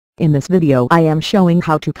In this video I am showing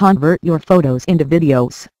how to convert your photos into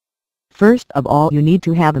videos. First of all, you need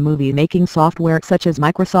to have a movie making software such as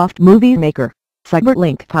Microsoft Movie Maker,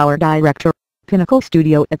 Cyberlink Power-director, Pinnacle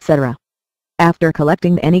Studio, etc. After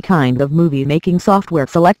collecting any kind of movie making software,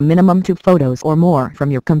 select minimum 2 photos or more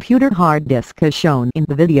from your computer hard disk as shown in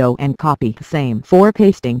the video and copy the same for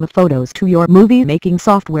pasting the photos to your movie making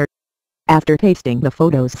software. After pasting the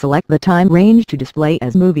photos, select the time range to display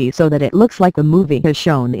as movie so that it looks like the movie as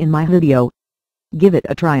shown in my video. Give it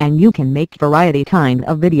a try and you can make variety kind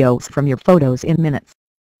of videos from your photos in minutes.